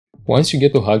Once you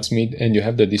get to Hogsmeade and you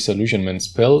have the disillusionment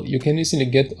spell, you can easily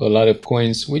get a lot of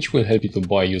coins which will help you to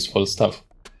buy useful stuff.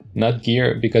 Not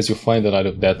gear, because you find a lot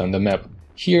of that on the map.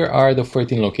 Here are the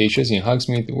 14 locations in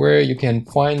Hogsmeade where you can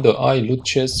find the eye loot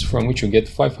chests from which you get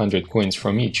 500 coins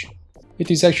from each.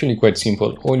 It is actually quite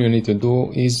simple. All you need to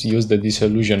do is use the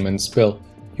disillusionment spell.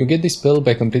 You get this spell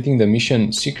by completing the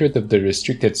mission Secret of the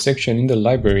Restricted section in the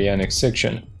Library Annex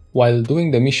section. While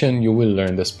doing the mission you will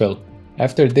learn the spell.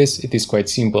 After this it is quite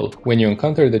simple. When you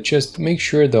encounter the chest, make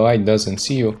sure the eye doesn't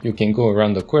see you. You can go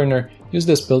around the corner, use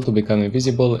the spell to become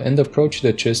invisible and approach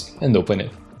the chest and open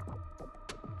it.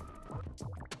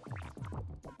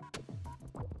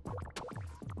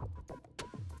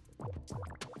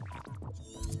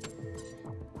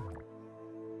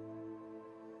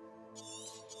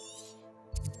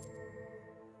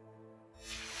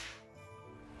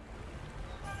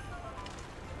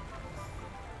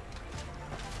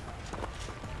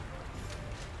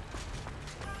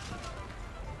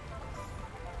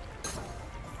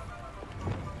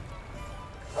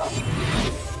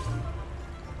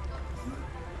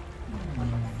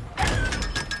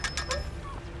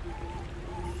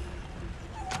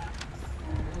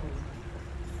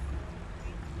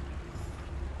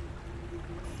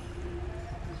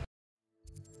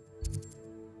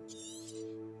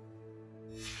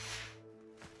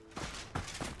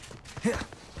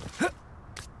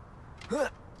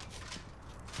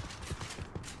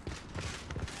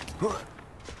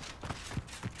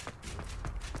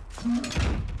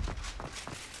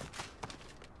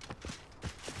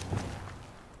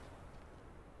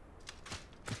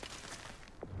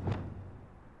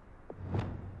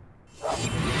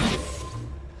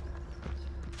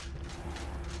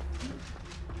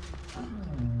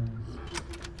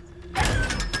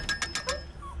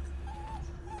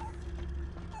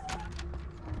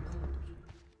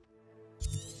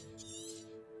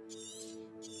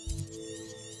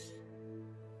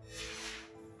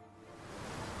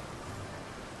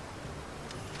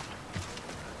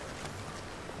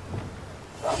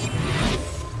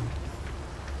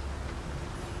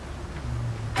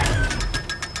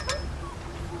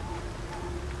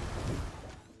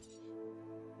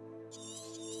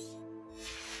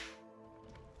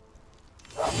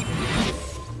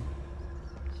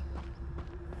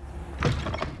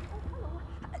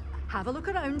 Have a look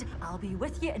around. I'll be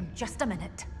with you in just a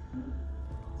minute.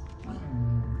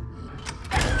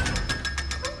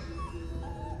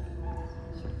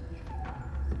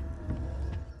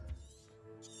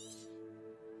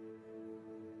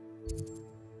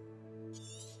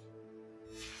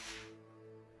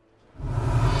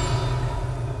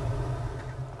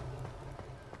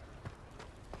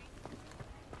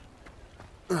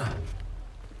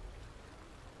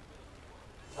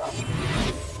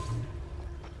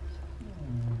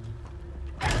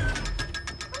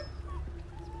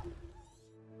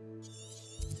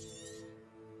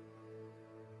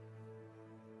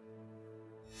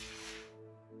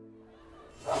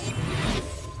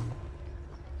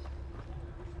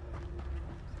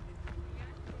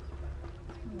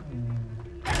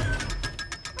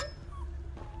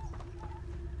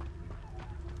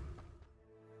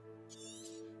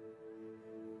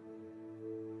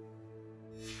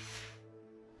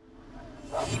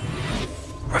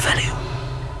 Revelio.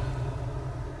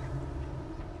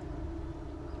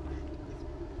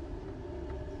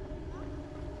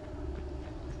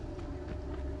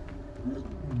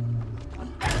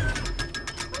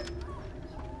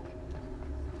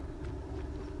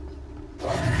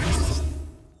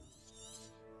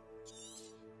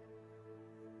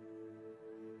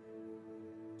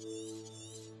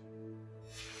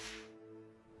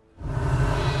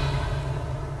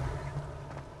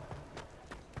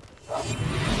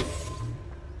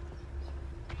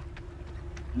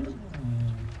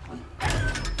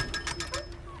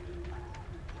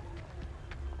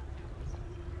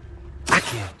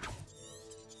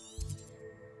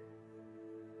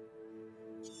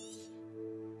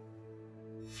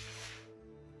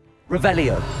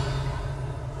 Revelio.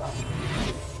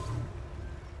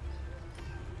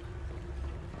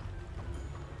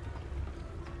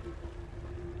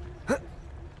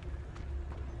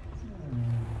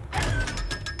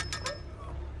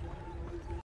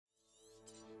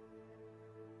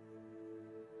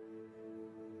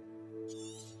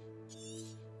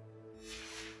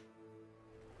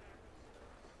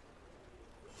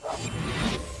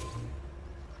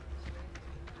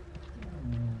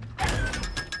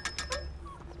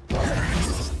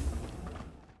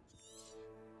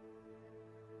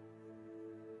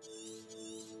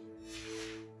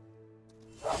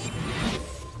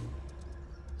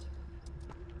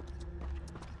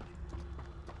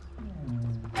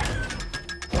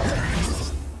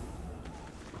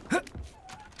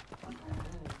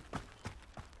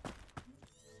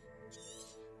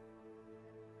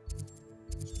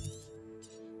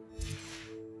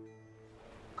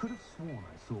 sworn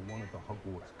I saw one of the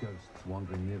Hogwarts ghosts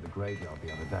wandering near the graveyard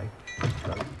the other day.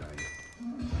 Those days.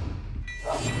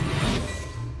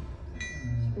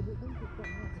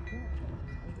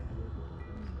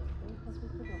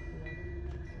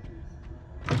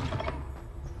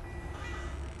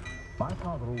 My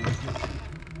father always said,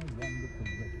 wonderful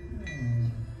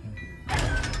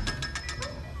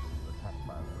attacked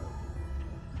by a rogue.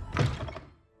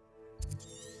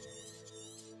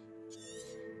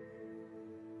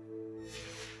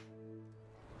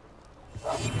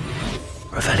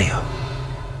 Revelio.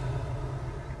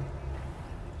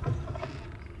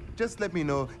 Just let me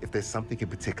know if there's something in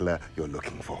particular you're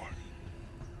looking for.